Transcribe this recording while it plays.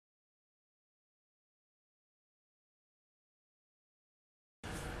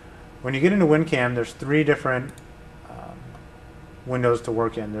When you get into WinCAM, there's three different windows to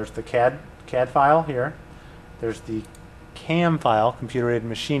work in. There's the CAD file here. There's the CAM file, computer-aided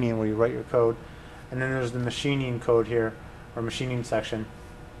machining, where you write your code. And then there's the machining code here, or machining section,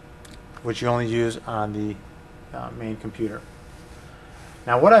 which you only use on the main computer.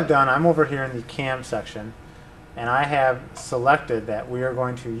 Now what I've done, I'm over here in the CAM section, and I have selected that we are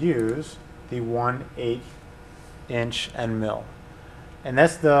going to use the 1/8 inch end mill. And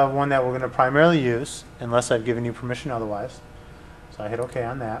that's the one that we're going to primarily use, unless I've given you permission otherwise. So I hit OK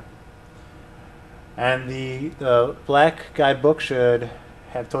on that. And the black guidebook should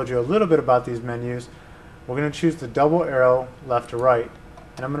have told you a little bit about these menus. We're going to choose the double arrow left to right.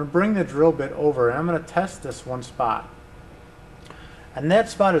 And I'm going to bring the drill bit over, and I'm going to test this one spot. And that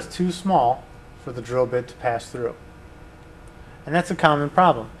spot is too small for the drill bit to pass through. And that's a common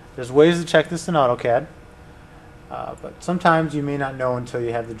problem. There's ways to check this in AutoCAD, but sometimes you may not know until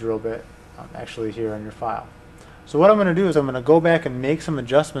you have the drill bit actually here in your file. So what I'm going to do is I'm going to go back and make some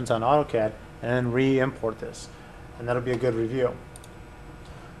adjustments on AutoCAD and then re-import this. And that'll be a good review.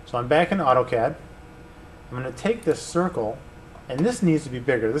 So I'm back in AutoCAD. I'm going to take this circle, and this needs to be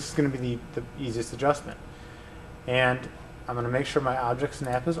bigger. This is going to be the easiest adjustment. And I'm going to make sure my object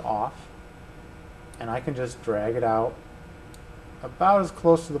snap is off, and I can just drag it out about as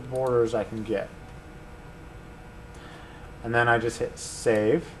close to the border as I can get. And then I just hit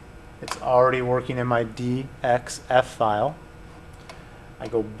save. It's already working in my DXF file. I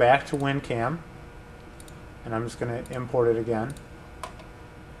go back to WinCAM, and I'm just going to import it again.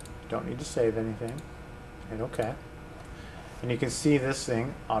 Don't need to save anything. Hit OK. And you can see this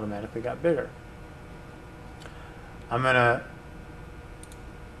thing automatically got bigger. I'm going to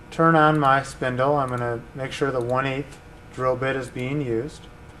turn on my spindle. I'm going to make sure the 1/8 drill bit is being used.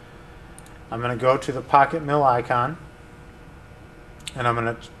 I'm going to go to the pocket mill icon, and I'm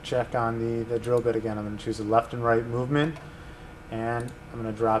going to check on the drill bit again. I'm going to choose the left and right movement, and I'm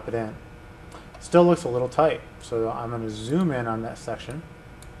going to drop it in. Still looks a little tight, so I'm going to zoom in on that section.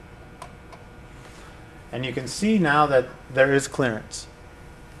 And you can see now that there is clearance.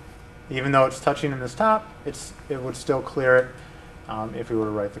 Even though it's touching in this top, it would still clear it if we were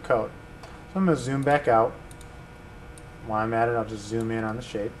to write the code. So I'm going to zoom back out. While I'm at it, I'll just zoom in on the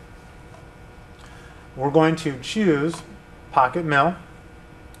shape. We're going to choose pocket mill,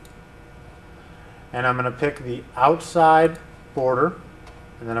 and I'm going to pick the outside border,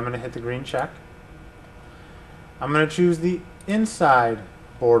 and then I'm going to hit the green check. I'm going to choose the inside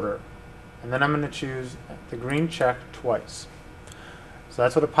border, and then I'm going to choose the green check twice. So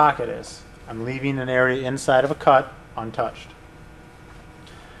that's what a pocket is. I'm leaving an area inside of a cut untouched.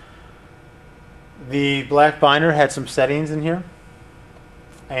 The black binder had some settings in here,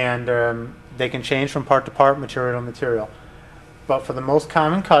 and they can change from part to part, material to material. But for the most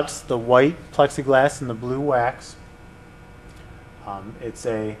common cuts, the white plexiglass and the blue wax, it's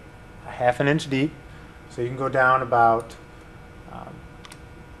a 1/2 inch deep, so you can go down about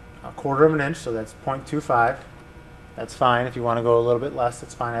 1/4 inch, so that's 0.25. That's fine. If you want to go a little bit less,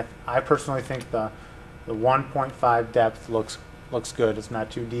 that's fine. I personally think the 1.5 depth looks good. It's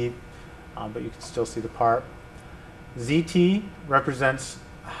not too deep, but you can still see the part. ZT represents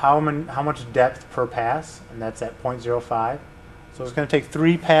how much depth per pass, and that's at 0.05. So it's going to take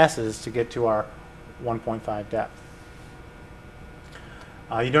 3 passes to get to our 1.5 depth.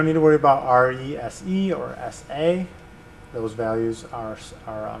 You don't need to worry about RESE or SA. Those values are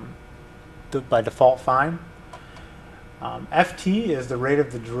by default fine. FT is the rate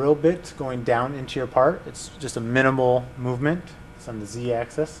of the drill bit going down into your part. It's just a minimal movement. It's on the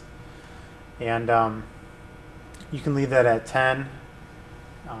Z-axis. And you can leave that at 10.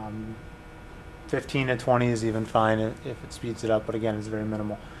 15 and 20 is even fine if it speeds it up, but again, it's very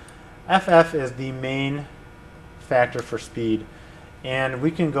minimal. FF is the main factor for speed, and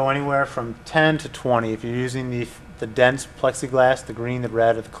we can go anywhere from 10 to 20. If you're using the dense plexiglass, the green, the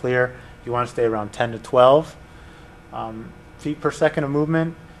red, or the clear, you want to stay around 10 to 12 feet per second of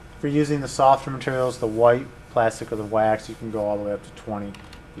movement. If you're using the softer materials, the white, plastic, or the wax, you can go all the way up to 20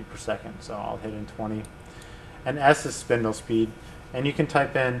 feet per second. So I'll hit in 20. And S is spindle speed. And you can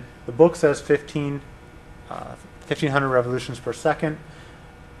type in, the book says 1500 revolutions per second.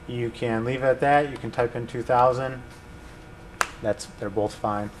 You can leave it at that. You can type in 2000. They're both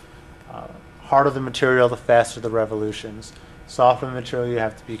fine. Harder the material, the faster the revolutions. Softer the material, you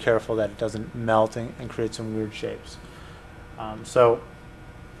have to be careful that it doesn't melt and create some weird shapes. So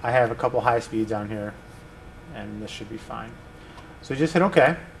I have a couple high speeds down here, and this should be fine. So you just hit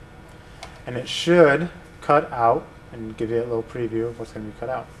OK, and it should cut out and give you a little preview of what's going to be cut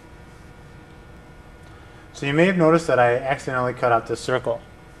out. So you may have noticed that I accidentally cut out this circle.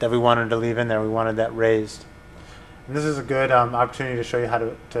 that we wanted to leave in there. We wanted that raised. And this is a good opportunity to show you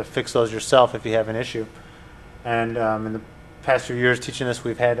how to fix those yourself if you have an issue. And in the past few years teaching this,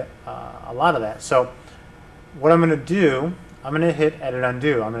 we've had a lot of that. So what I'm going to do, I'm going to hit Edit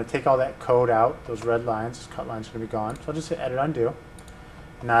Undo. I'm going to take all that code out. Those red lines, those cut lines are going to be gone. So I'll just hit Edit Undo.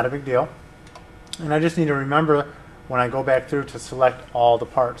 Not a big deal. And I just need to remember when I go back through to select all the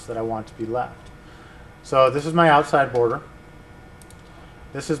parts that I want to be left. So this is my outside border.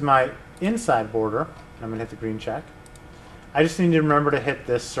 This is my inside border. I'm going to hit the green check. I just need to remember to hit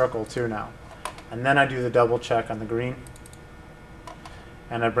this circle too now. And then I do the double check on the green.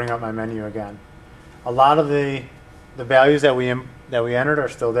 And I bring up my menu again. A lot of the values that we entered are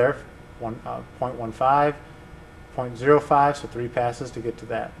still there. 0.15, 0.05, so 3 passes to get to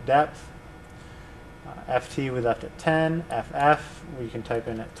that depth. FT we left at 10, FF we can type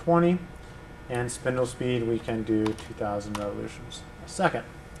in at 20, and spindle speed we can do 2,000 revolutions a second.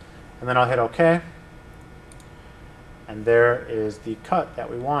 And then I'll hit OK, and there is the cut that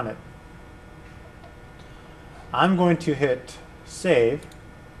we wanted. I'm going to hit Save.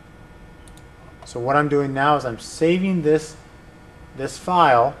 So what I'm doing now is I'm saving this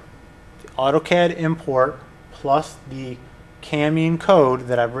file, the AutoCAD import plus the camming code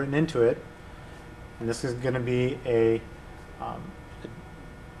that I've written into it. And this is going to be a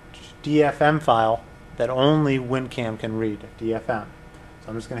DFM file that only WinCAM can read, DFM. So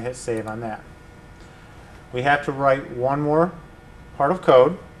I'm just going to hit Save on that. We have to write one more part of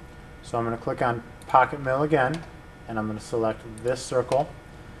code. So I'm going to click on Pocket Mill again, and I'm going to select this circle,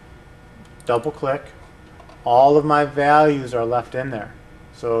 double click. All of my values are left in there.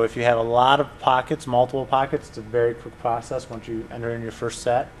 So if you have a lot of pockets, multiple pockets, it's a very quick process once you enter in your first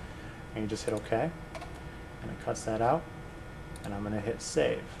set. And you just hit OK. And it cuts that out. And I'm going to hit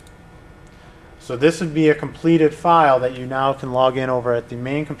Save. So this would be a completed file that you now can log in over at the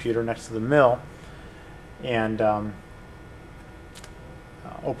main computer next to the mill and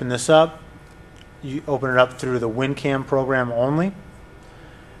open this up. You open it up through the WinCAM program only.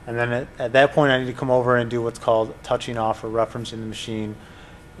 And then at that point I need to come over and do what's called touching off or referencing the machine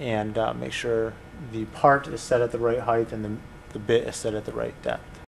and make sure the part is set at the right height and the bit is set at the right depth.